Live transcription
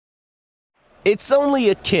It's only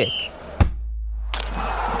a kick,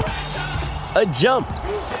 a jump,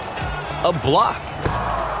 a block.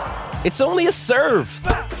 It's only a serve.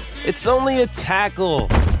 It's only a tackle,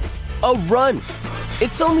 a run.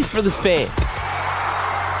 It's only for the fans.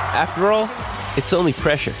 After all, it's only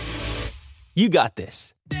pressure. You got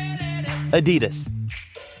this. Adidas.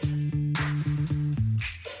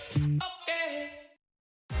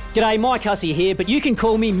 G'day, Mike Hussey here, but you can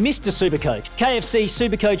call me Mr. Supercoach. KFC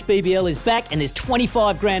Supercoach BBL is back and there's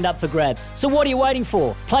 25 grand up for grabs. So what are you waiting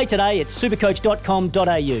for? Play today at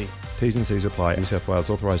supercoach.com.au. T's and C's apply. New South Wales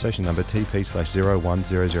authorisation number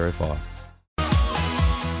TP/01005.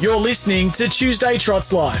 You're listening to Tuesday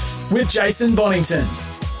Trots Life with Jason Bonington.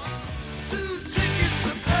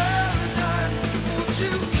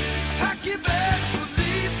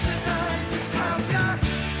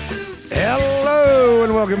 Hello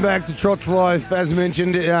and welcome back to Trots Life. As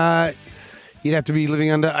mentioned, you'd have to be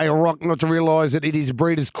living under a rock not to realise that it is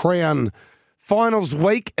Breeders' Crown finals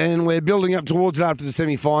week, and we're building up towards it after the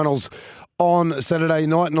semi-finals on Saturday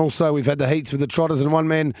night. And also we've had the heats for the Trotters, and one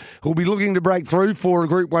man who'll be looking to break through for a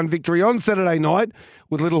Group 1 victory on Saturday night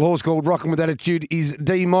with a little horse called Rockin' With Attitude is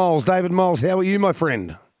D. Miles. David Miles, how are you, my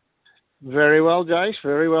friend? Very well, Jace.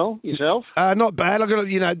 Very well. Yourself? Not bad.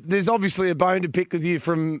 There's obviously a bone to pick with you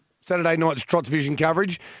from Saturday night's Trots Vision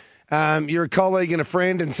coverage. You're a colleague and a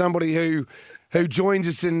friend and somebody who joins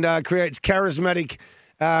us and creates charismatic,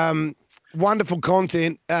 wonderful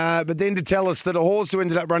content. But then to tell us that a horse who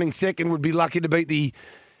ended up running second would be lucky to beat the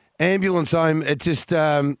ambulance home, it just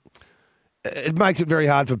it makes it very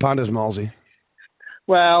hard for punters, Milesy.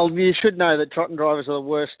 Well, you should know that trotting drivers are the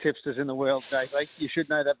worst tipsters in the world, JB. You should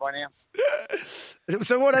know that by now.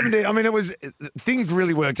 So what happened there? I mean, things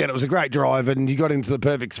really worked out. It was a great drive and you got into the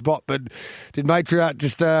perfect spot, but did Matriarch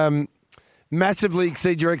just massively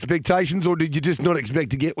exceed your expectations, or did you just not expect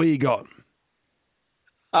to get where you got?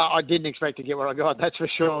 I didn't expect to get where I got, that's for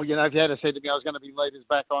sure. You know, if you had said to me I was going to be leaders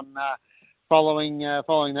back on following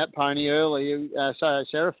that pony early, so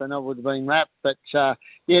Seraphin, I would have been wrapped. But,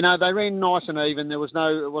 they ran nice and even. It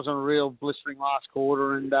wasn't a real blistering last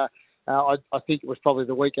quarter, and I think it was probably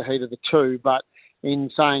the weaker heat of the two. But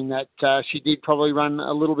in saying that, she did probably run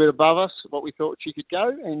a little bit above us, what we thought she could go,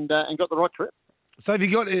 and got the right trip. So have you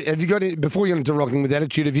got before you get into Rocking With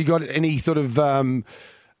Attitude, have you got any sort of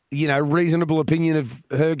reasonable opinion of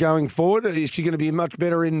her going forward? Is she going to be much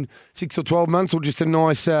better in 6 or 12 months, or just a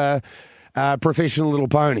nice professional little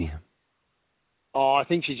pony? Oh, I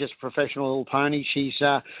think she's just a professional little pony. She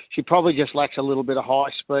probably just lacks a little bit of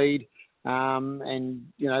high speed, she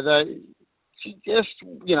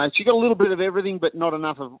got a little bit of everything, but not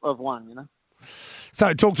enough of one. You know.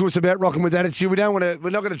 So talk to us about Rocking With Attitude. We're not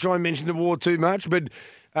going to try and mention the war too much, but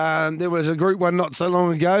there was a Group 1 not so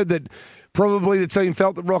long ago that probably the team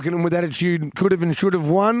felt that Rocking With Attitude could have and should have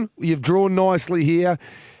won. You've drawn nicely here.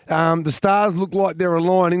 The stars look like they're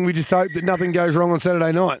aligning. We just hope that nothing goes wrong on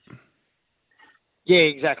Saturday night. Yeah,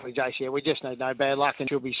 exactly, Jace. Yeah, we just need no bad luck, and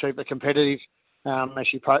she'll be super competitive. As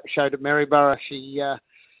she showed at Maryborough, she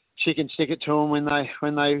can stick it to them when they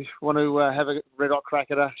want to have a red hot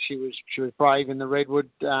crack at her. She was brave in the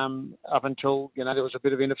Redwood up until there was a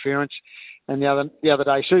bit of interference. And the other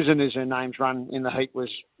day, Susan is her name's run in the heat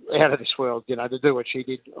was out of this world. To do what she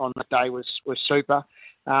did on that day was super.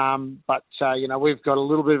 But we've got a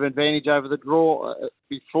little bit of advantage over the draw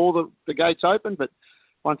before the gates open, but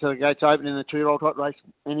once the gates open in the 2-year-old hot race,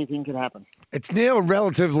 anything can happen. It's now a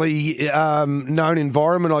relatively known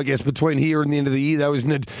environment, I guess, between here and the end of the year, though,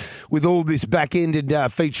 isn't it? With all this back-ended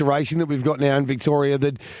feature racing that we've got now in Victoria,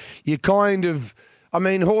 that you kind of... I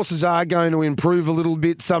mean, horses are going to improve a little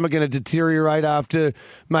bit. Some are going to deteriorate after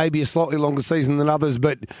maybe a slightly longer season than others,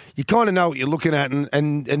 but you kind of know what you're looking at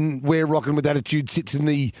and where Rocking With Attitude sits in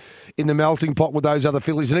the melting pot with those other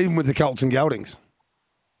fillies and even with the Colts and Geldings.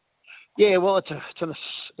 Yeah, well, it's a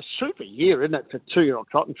super year, isn't it, for 2-year-old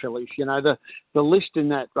trotting fillies? The list in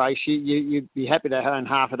that race, you'd be happy to own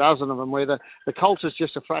half a dozen of them, where the Colts is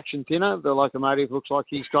just a fraction thinner. The Locomotive looks like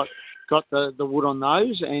he's got the wood on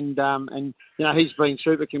those, and he's been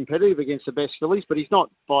super competitive against the best fillies, but he's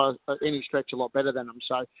not by any stretch a lot better than them.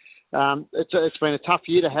 So it's been a tough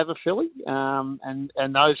year to have a filly, and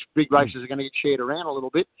those big races are going to get shared around a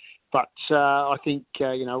little bit. But I think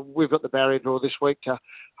we've got the barrier draw this week to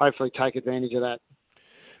hopefully take advantage of that.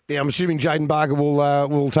 Yeah, I'm assuming Jaden Barker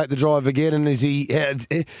will take the drive again, and is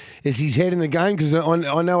his head in the game? Because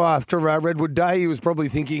I know after Redwood Day he was probably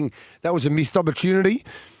thinking that was a missed opportunity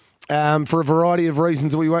for a variety of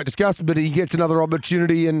reasons that we won't discuss. But he gets another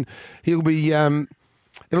opportunity, and he'll be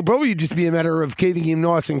It'll probably just be a matter of keeping him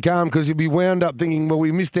nice and calm because he'll be wound up thinking, well,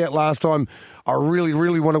 we missed out last time. I really,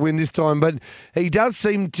 really want to win this time. But he does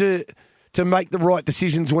seem to make the right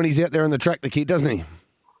decisions when he's out there on the track, the kid, doesn't he?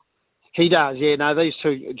 He does, yeah. No, these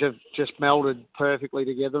two just melded perfectly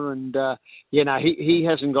together, and he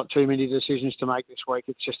hasn't got too many decisions to make this week.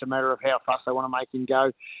 It's just a matter of how fast they want to make him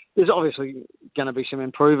go. There's obviously going to be some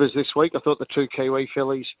improvers this week. I thought the two Kiwi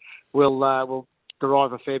fillies will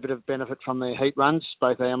derive a fair bit of benefit from their heat runs,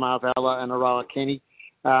 both Amar Valla and Aroa Kenny.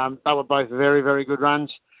 They were both very, very good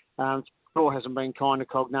runs. Draw hasn't been kind to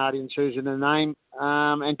Cognati and Susan in the name,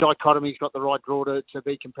 and Dichotomy's got the right draw to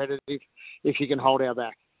be competitive if you can hold our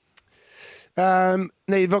back. Now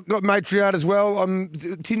you've got Matriarch as well.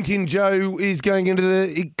 Tintin Joe is going into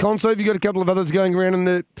the console. Have you got a couple of others going around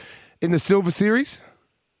in the Silver Series?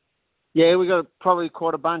 Yeah, we've got probably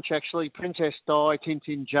quite a bunch actually. Princess Di,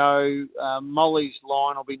 Tintin Joe, Molly's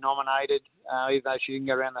Line will be nominated, even though she didn't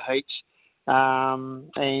go around the heats.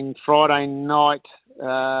 And Friday night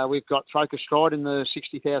we've got Focus Stride in the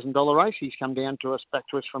 $60,000 race. He's come down back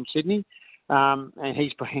to us from Sydney, and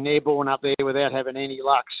he's been airborne up there without having any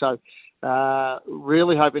luck. So.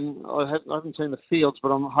 Really hoping, I haven't seen the fields, but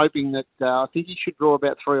I'm hoping that I think he should draw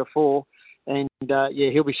about 3 or 4, and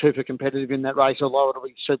he'll be super competitive in that race, although it'll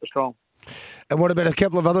be super strong. And what about a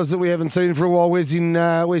couple of others that we haven't seen for a while? Where's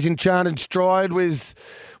Enchanted Stride? Where's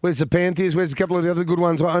the Panthers? Where's a couple of the other good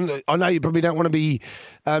ones? I know you probably don't want to be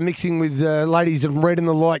mixing with ladies in red and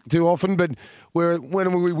the like too often, but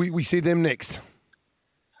when will we see them next?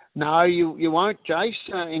 No, you won't, Jace.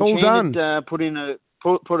 Enchanted, all done.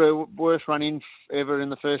 Put a worst run in ever in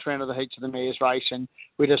the first round of the heats of the Mares race, and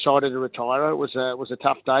we decided to retire her. It was a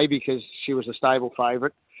tough day because she was a stable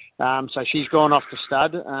favourite. So she's gone off to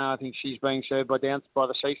stud. I think she's being served by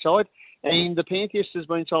the Seaside, and the Pantheist has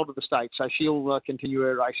been sold to the States, so she'll continue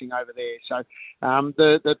her racing over there. So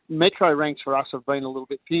the metro ranks for us have been a little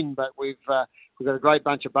bit thin, but we've got a great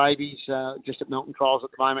bunch of babies just at Melton Trials at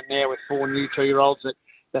the moment now with 4 new 2-year-olds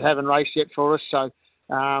that haven't raced yet for us. So.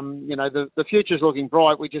 The future's looking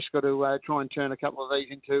bright. We just got to try and turn a couple of these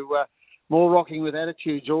into more rocking with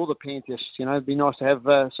attitudes or the Panthers. It'd be nice to have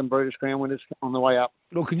some Breeders' Crown winners on the way up.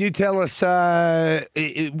 Well, can you tell us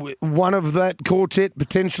one of that quartet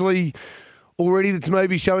potentially already that's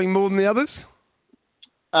maybe showing more than the others?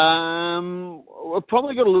 We've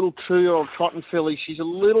probably got a little 2-year-old Cotton filly. She's a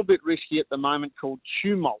little bit risky at the moment called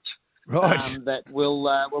Tumult. Right. That will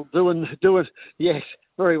do it. Yes.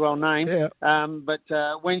 Very well named. Yeah. But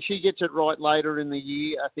when she gets it right later in the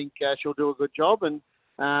year, I think she'll do a good job. And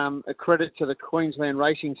a credit to the Queensland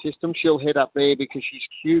racing system. She'll head up there because she's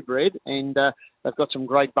Q-bred, and they've got some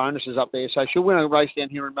great bonuses up there. So she'll win a race down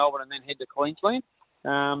here in Melbourne and then head to Queensland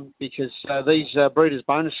because these breeders'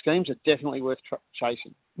 bonus schemes are definitely worth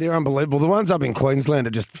chasing. They're unbelievable. The ones up in Queensland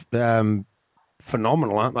are just...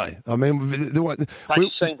 phenomenal, aren't they? I mean,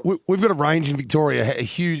 we've got a range in Victoria, a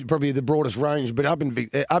huge, probably the broadest range, but up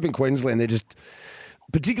in Queensland, they're just,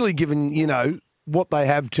 particularly given, what they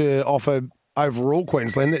have to offer overall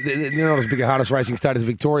Queensland, they're not as big a harness racing state as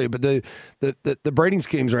Victoria, but the breeding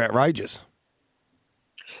schemes are outrageous.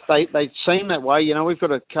 They seem that way. We've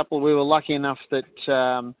got a couple, we were lucky enough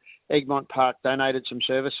that Egmont Park donated some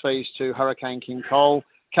service fees to Hurricane King Cole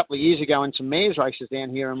couple of years ago in some mares races down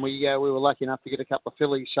here, and we were lucky enough to get a couple of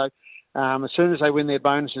fillies. So as soon as they win their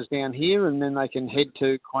bonuses down here, and then they can head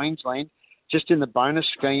to Queensland, just in the bonus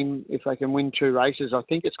scheme, if they can win 2 races, I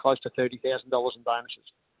think it's close to $30,000 in bonuses.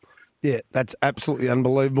 Yeah, that's absolutely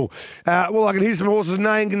unbelievable. Well, I can hear some horses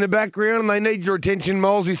neighing in the background, and they need your attention,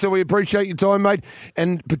 Molesy, so we appreciate your time, mate,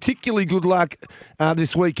 and particularly good luck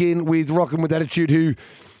this weekend with Rockin' With Attitude, who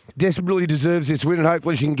desperately deserves this win, and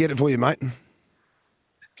hopefully she can get it for you, mate.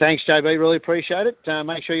 Thanks, JB. Really appreciate it.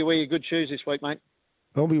 Make sure you wear your good shoes this week, mate.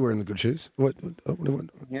 I'll be wearing the good shoes. What?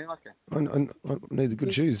 Yeah, okay. I need the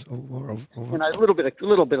good shoes. A little bit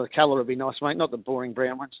of colour would be nice, mate. Not the boring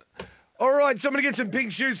brown ones. All right, so I'm going to get some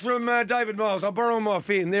pink shoes from David Miles. I'll borrow him off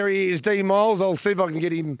in. There he is, D Miles. I'll see if I can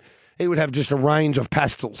get him. He would have just a range of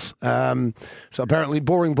pastels. So apparently,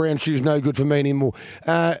 boring brown shoes no good for me anymore.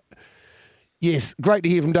 Yes, great to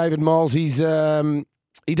hear from David Miles.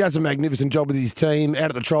 He does a magnificent job with his team.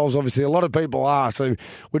 Out at the trials, obviously, a lot of people are. So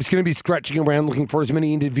we're just going to be scratching around looking for as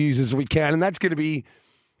many interviews as we can. And that's going to be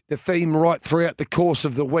the theme right throughout the course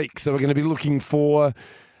of the week. So we're going to be looking for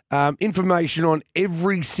information on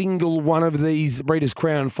every single one of these Breeders'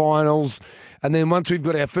 Crown finals. And then once we've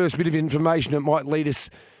got our first bit of information, it might lead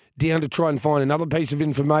us down to try and find another piece of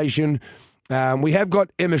information. We have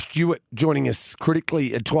got Emma Stewart joining us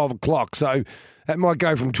critically at 12 o'clock. So that might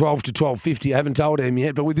go from 12 to 12:50. I haven't told him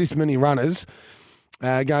yet, but with this many runners,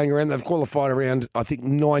 going around. They've qualified around, I think,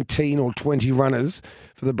 19 or 20 runners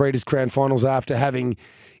for the Breeders' Crown finals after having,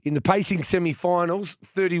 in the pacing semi-finals,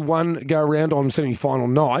 31 go around on semi-final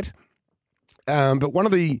night. But one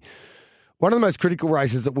of the most critical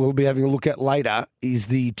races that we'll be having a look at later is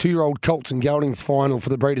the 2-year-old Colts and Geldings final for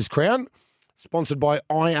the Breeders' Crown, sponsored by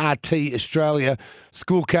IRT Australia,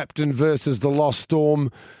 School Captain versus the Lost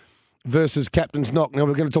Storm versus Captain's Knock. Now,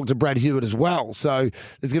 we're going to talk to Brad Hewitt as well. So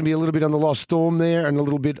there's going to be a little bit on the Lost Storm there and a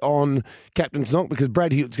little bit on Captain's Knock, because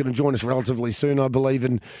Brad Hewitt's going to join us relatively soon, I believe.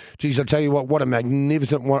 And, geez, I tell you what a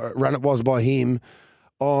magnificent run it was by him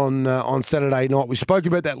on Saturday night. We spoke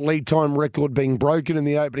about that lead time record being broken in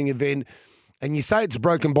the opening event, and you say it's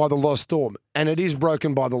broken by the Lost Storm, and it is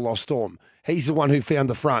broken by the Lost Storm. He's the one who found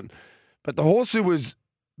the front. But the horse who was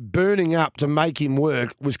burning up to make him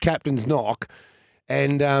work was Captain's Knock.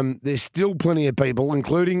 And there's still plenty of people,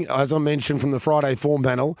 including, as I mentioned from the Friday form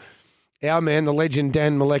panel, our man, the legend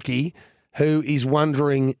Dan Malecki, who is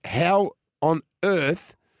wondering how on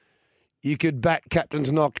earth you could back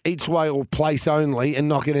Captain's Knock each way or place only and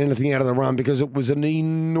not get anything out of the run, because it was an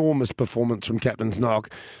enormous performance from Captain's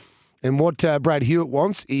Knock. And what Brad Hewitt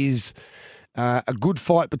wants is a good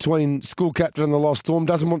fight between School Captain and the Lost Storm.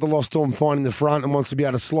 Doesn't want the Lost Storm finding the front and wants to be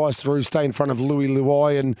able to slice through, stay in front of Louis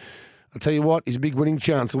Luai. And I'll tell you what, he's a big winning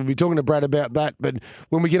chance. So we'll be talking to Brad about that. But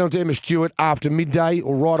when we get on to Emma Stewart after midday,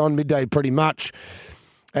 or right on midday pretty much,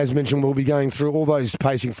 as mentioned, we'll be going through all those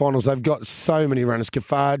pacing finals. They've got so many runners.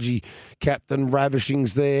 Kafaji, Captain,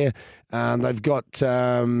 Ravishing's there. They've got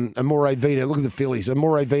Amore Vita. Look at the fillies.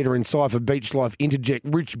 Amore Vita, Encipher, Beach Life, Interject,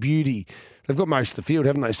 Rich Beauty. They've got most of the field,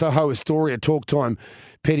 haven't they? Soho Astoria, Talk Time,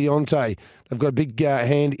 Pettionte. They've got a big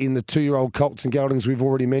hand in the 2-year-old Colts and Geldings we've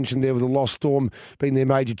already mentioned there, with the Lost Storm being their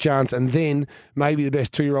major chance. And then maybe the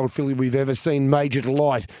best 2-year-old filly we've ever seen, Major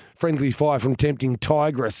Delight, Friendly Fire from Tempting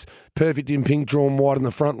Tigress, Perfect in Pink, drawn wide in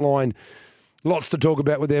the front line. Lots to talk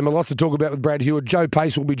about with them, lots to talk about with Brad Hewitt. Joe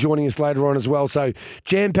Pace will be joining us later on as well. So,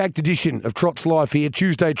 jam-packed edition of Trots Life here,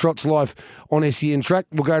 Tuesday Trots Life on SEN Track.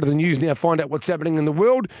 We'll go to the news now, find out what's happening in the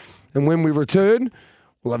world. And when we return,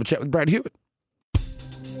 we'll have a chat with Brad Hewitt.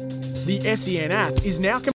 The SEN app is now